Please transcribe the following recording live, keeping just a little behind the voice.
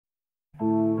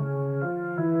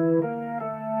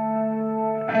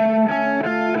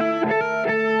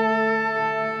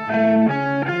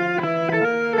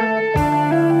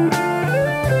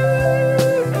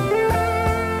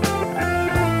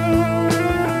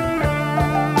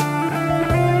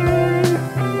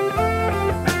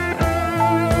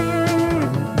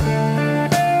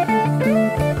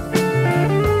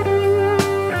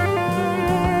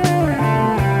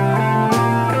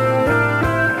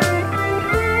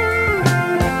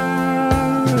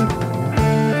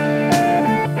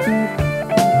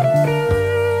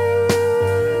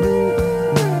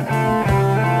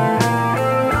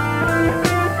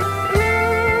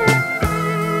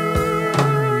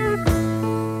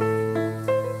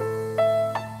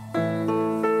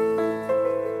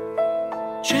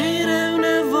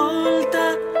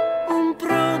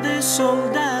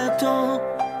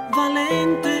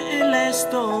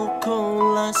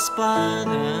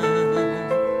spada,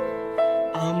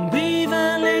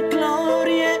 ambiva le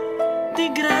glorie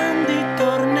di grandi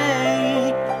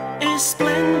tornei e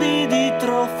splendidi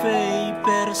trofei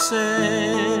per sé.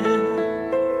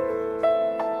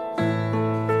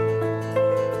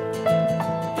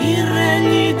 Il re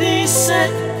gli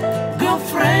disse: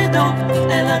 Goffredo,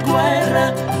 è la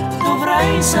guerra,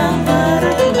 dovrai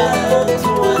salvare la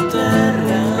tua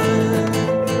terra.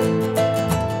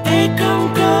 E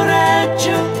con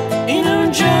coraggio, in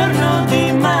un giorno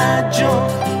di maggio,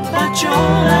 baciò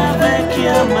la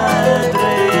vecchia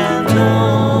madre e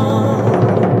andò.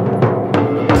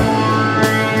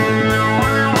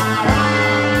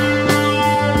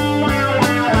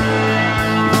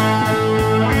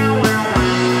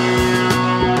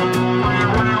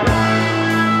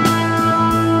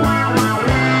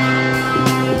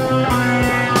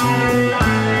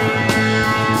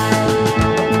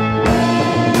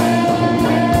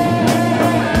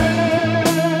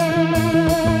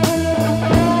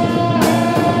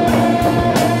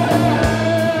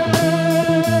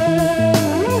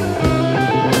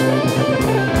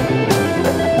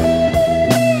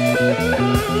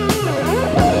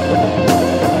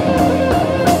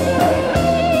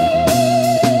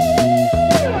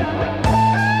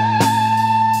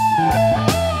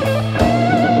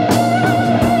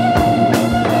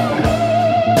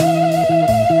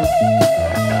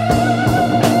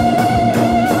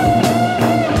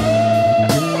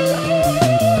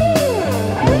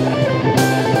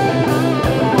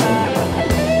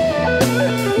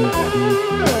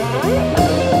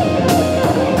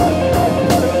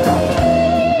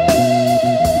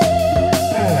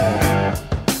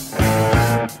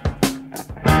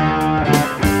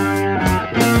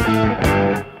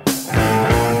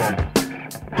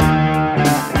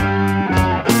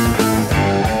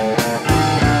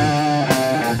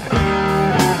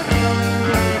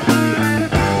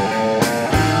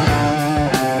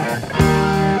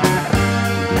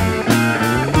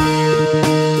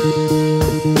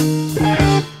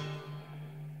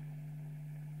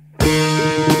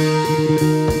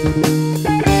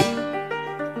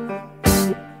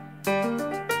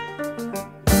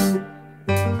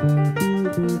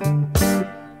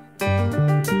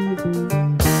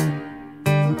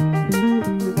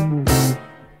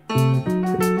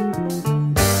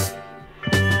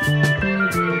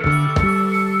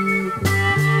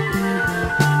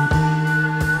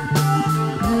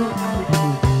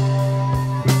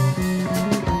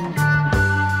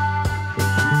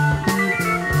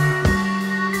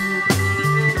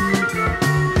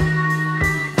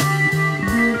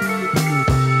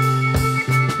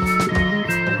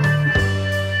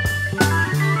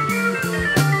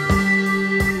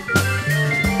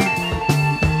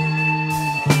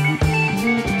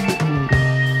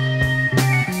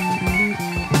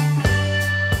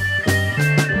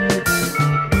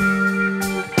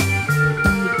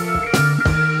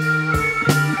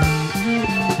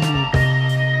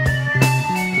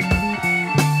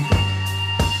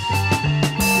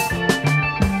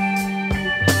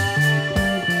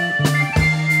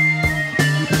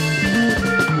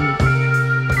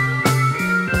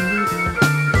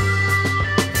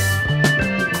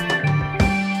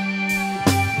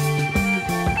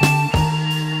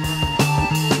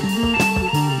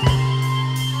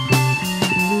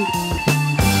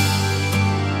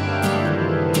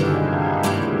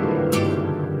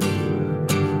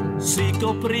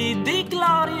 coprì di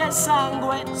gloria e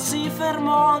sangue, si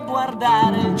fermò a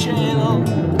guardare il cielo,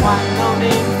 quando un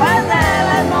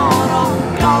infedele moro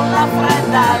con la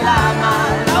fredda lama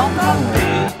lo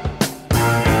colpì.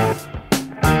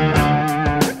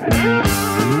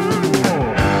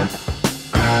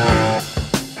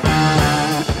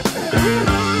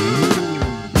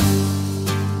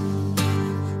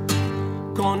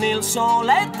 Con il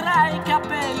sole tra i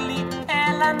capelli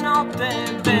e la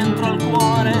notte dentro il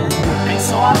cuore,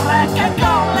 pensò al re che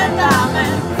con le dame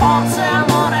forse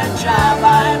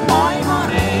amoreggiava e poi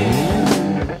morì.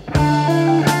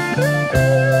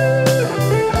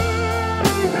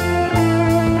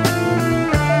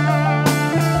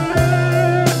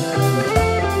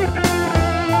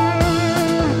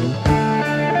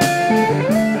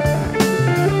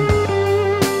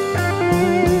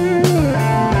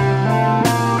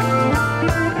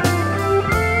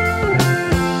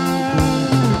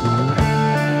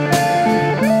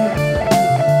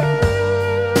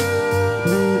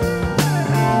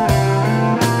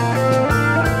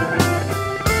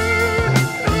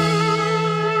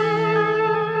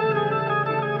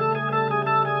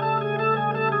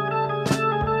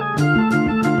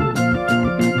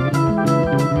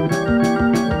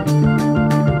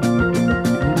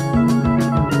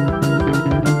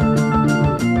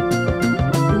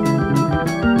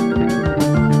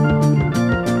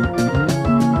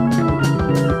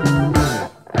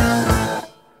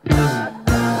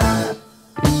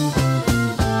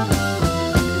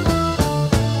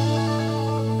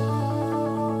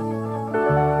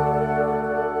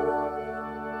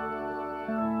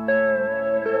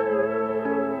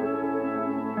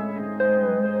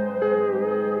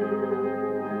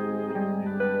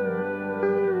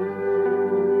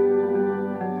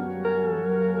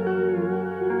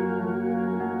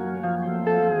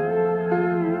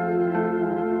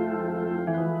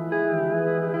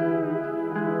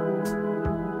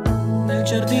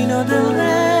 Giardino del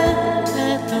Re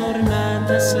è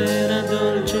tornata sera,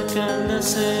 dolce e calda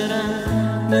sera,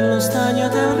 nello stagno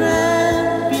del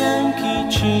re bianchi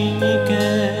cigni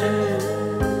che,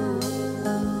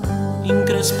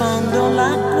 increspando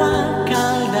l'acqua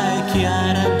calda e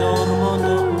chiara,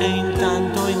 dormono e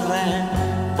intanto il re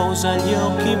posa gli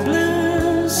occhi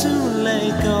blu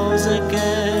sulle cose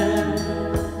che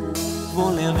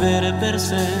vuole avere per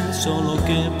sé, solo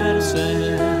che per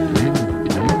sé.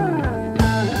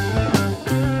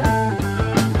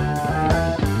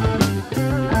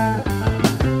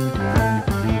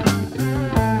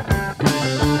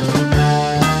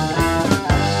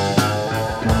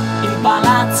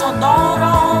 Palazzo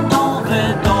d'oro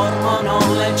dove dormono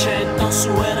le 100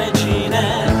 sue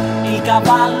regine, il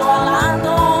cavallo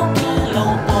alato che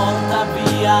lo porta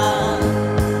via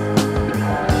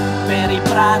per i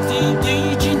prati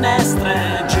di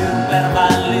ginestre, giù per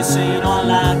valli sino al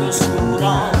lago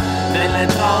scuro, delle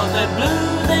trote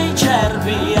blu dei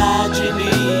cervi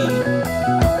agili,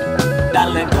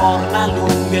 dalle corna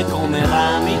lunghe come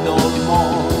rami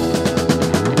d'olmo.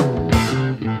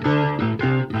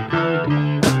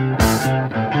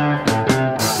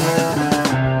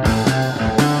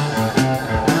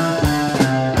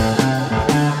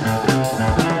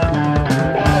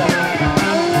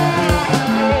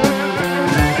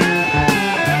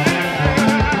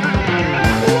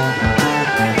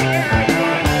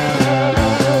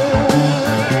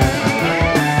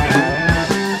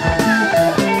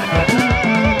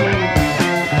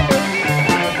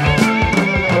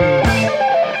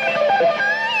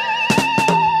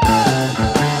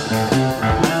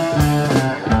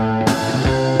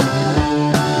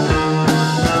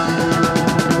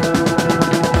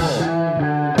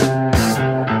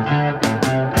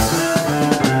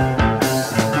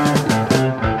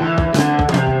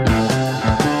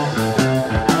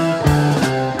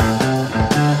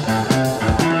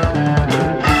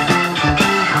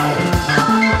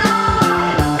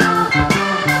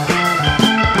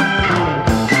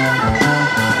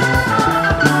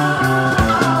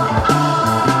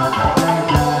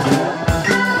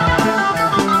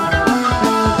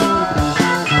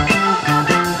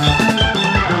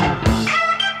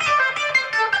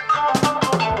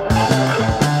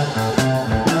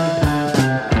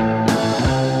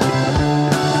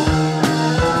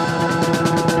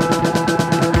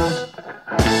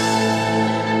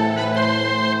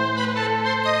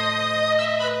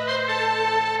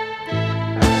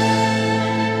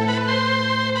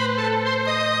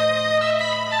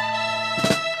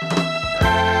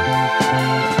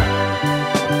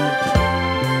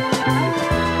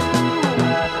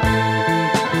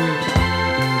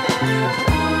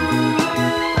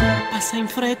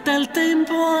 fretta il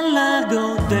tempo al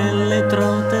lago delle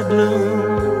trote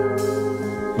blu.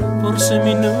 Forse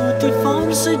minuti,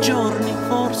 forse giorni,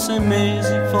 forse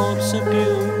mesi, forse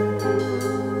più.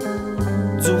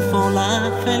 Zuffola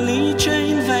felice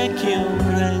il vecchio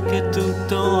re che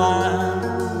tutto ha.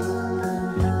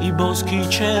 I boschi, i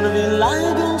cervi, il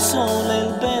lago, il sole,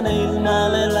 il bene, il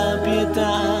male, la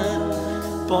pietà.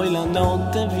 Poi la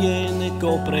notte viene,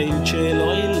 copre il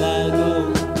cielo e il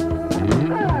lago.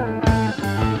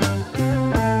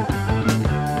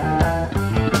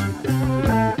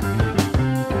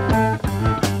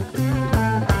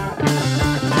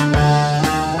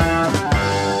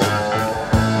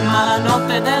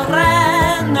 Del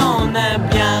re non è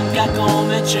bianca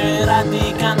come cera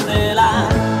di candela,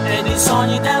 ed i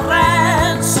sogni del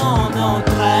re sono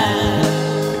tre.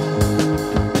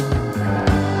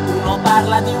 Uno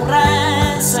parla di un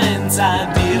re senza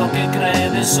Dio che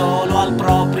crede solo al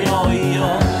proprio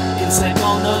io, il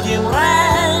secondo di un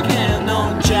re che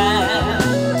non c'è,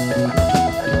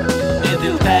 ed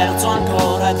il terzo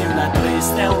ancora di una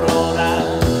triste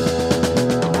aurora.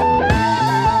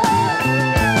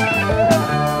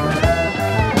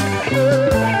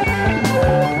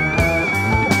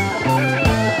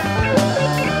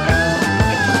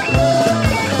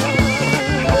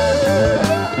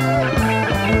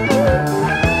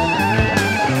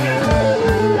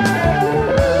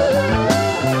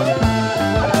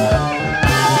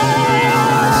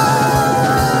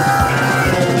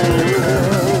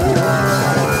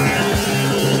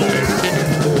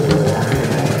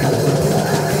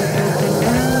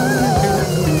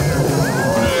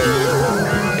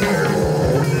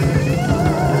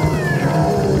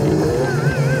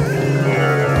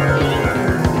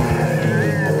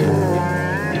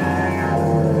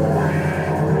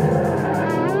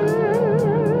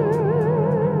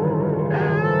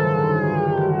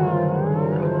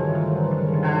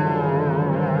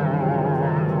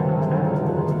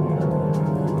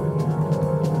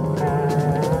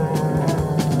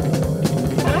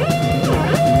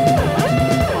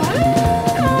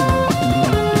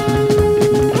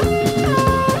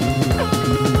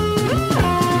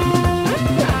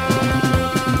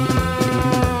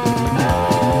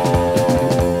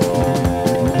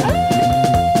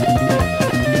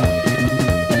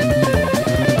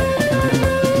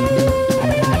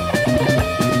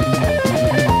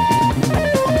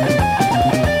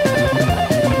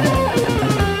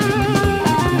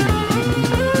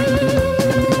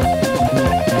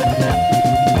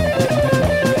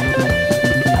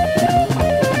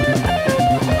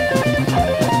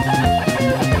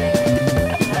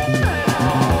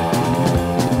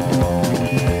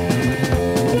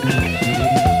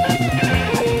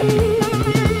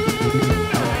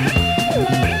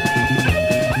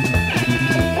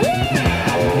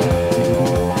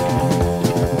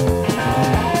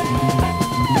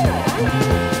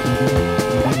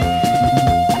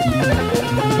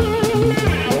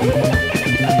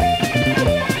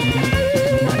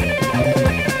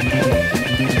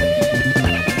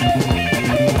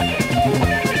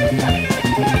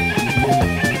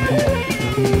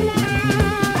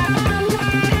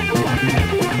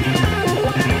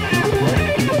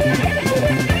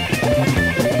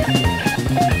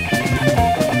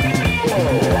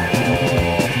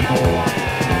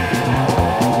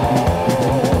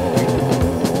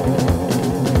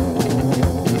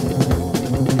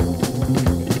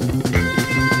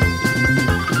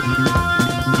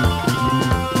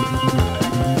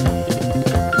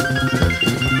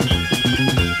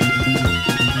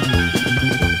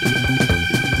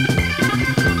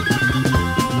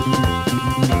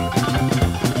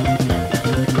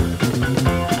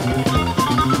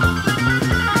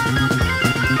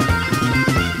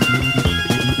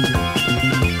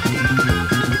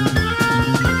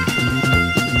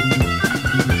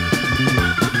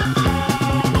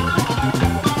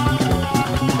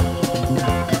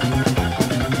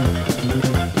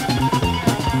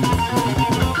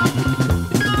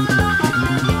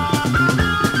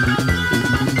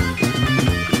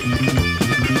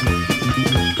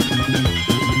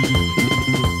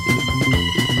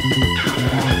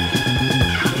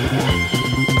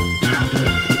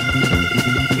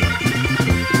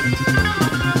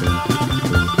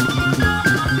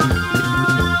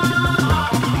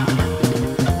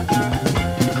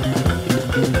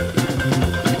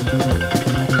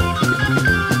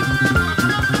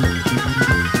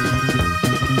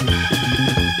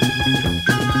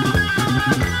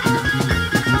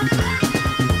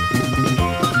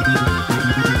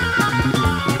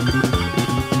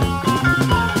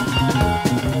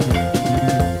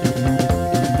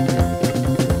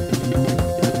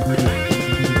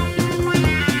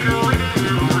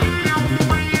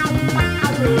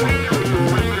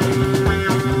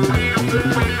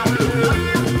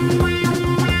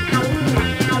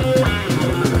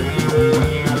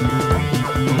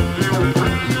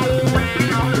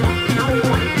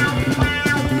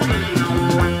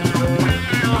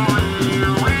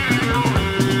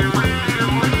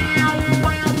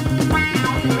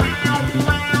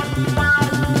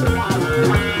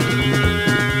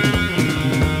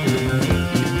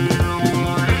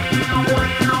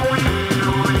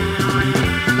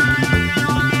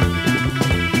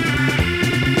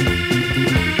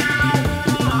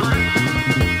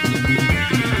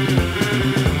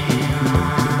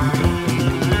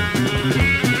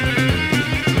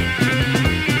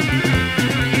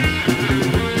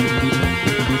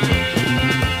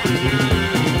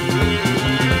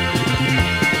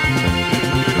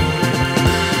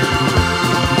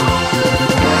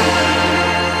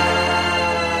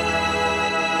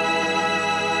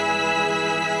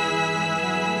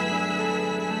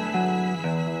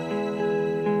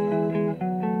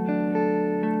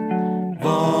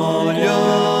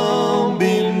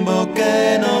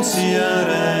 sia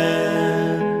re.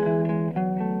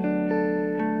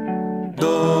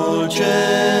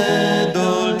 Dolce,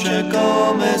 dolce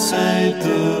come sei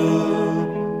tu,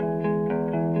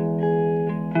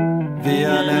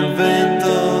 via nel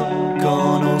vento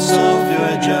con un soffio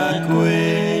è già qui.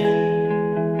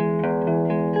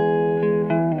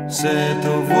 Se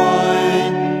tu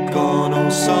vuoi con un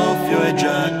soffio è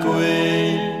già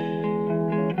qui.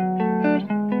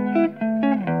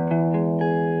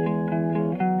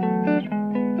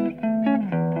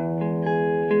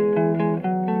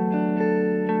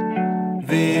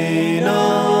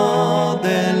 Vino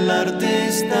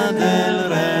dell'artista del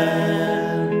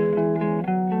re,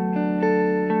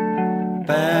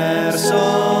 perso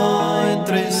in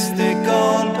tristi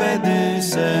colpe di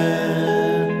sé.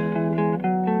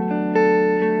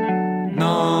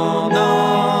 No,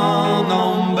 no,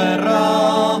 non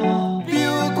berrò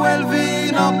più quel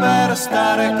vino per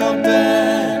stare con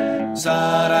te.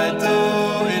 Sarai tu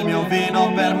il mio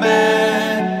vino per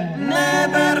me, ne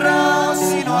berrò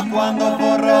sino a quando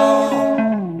vorrò.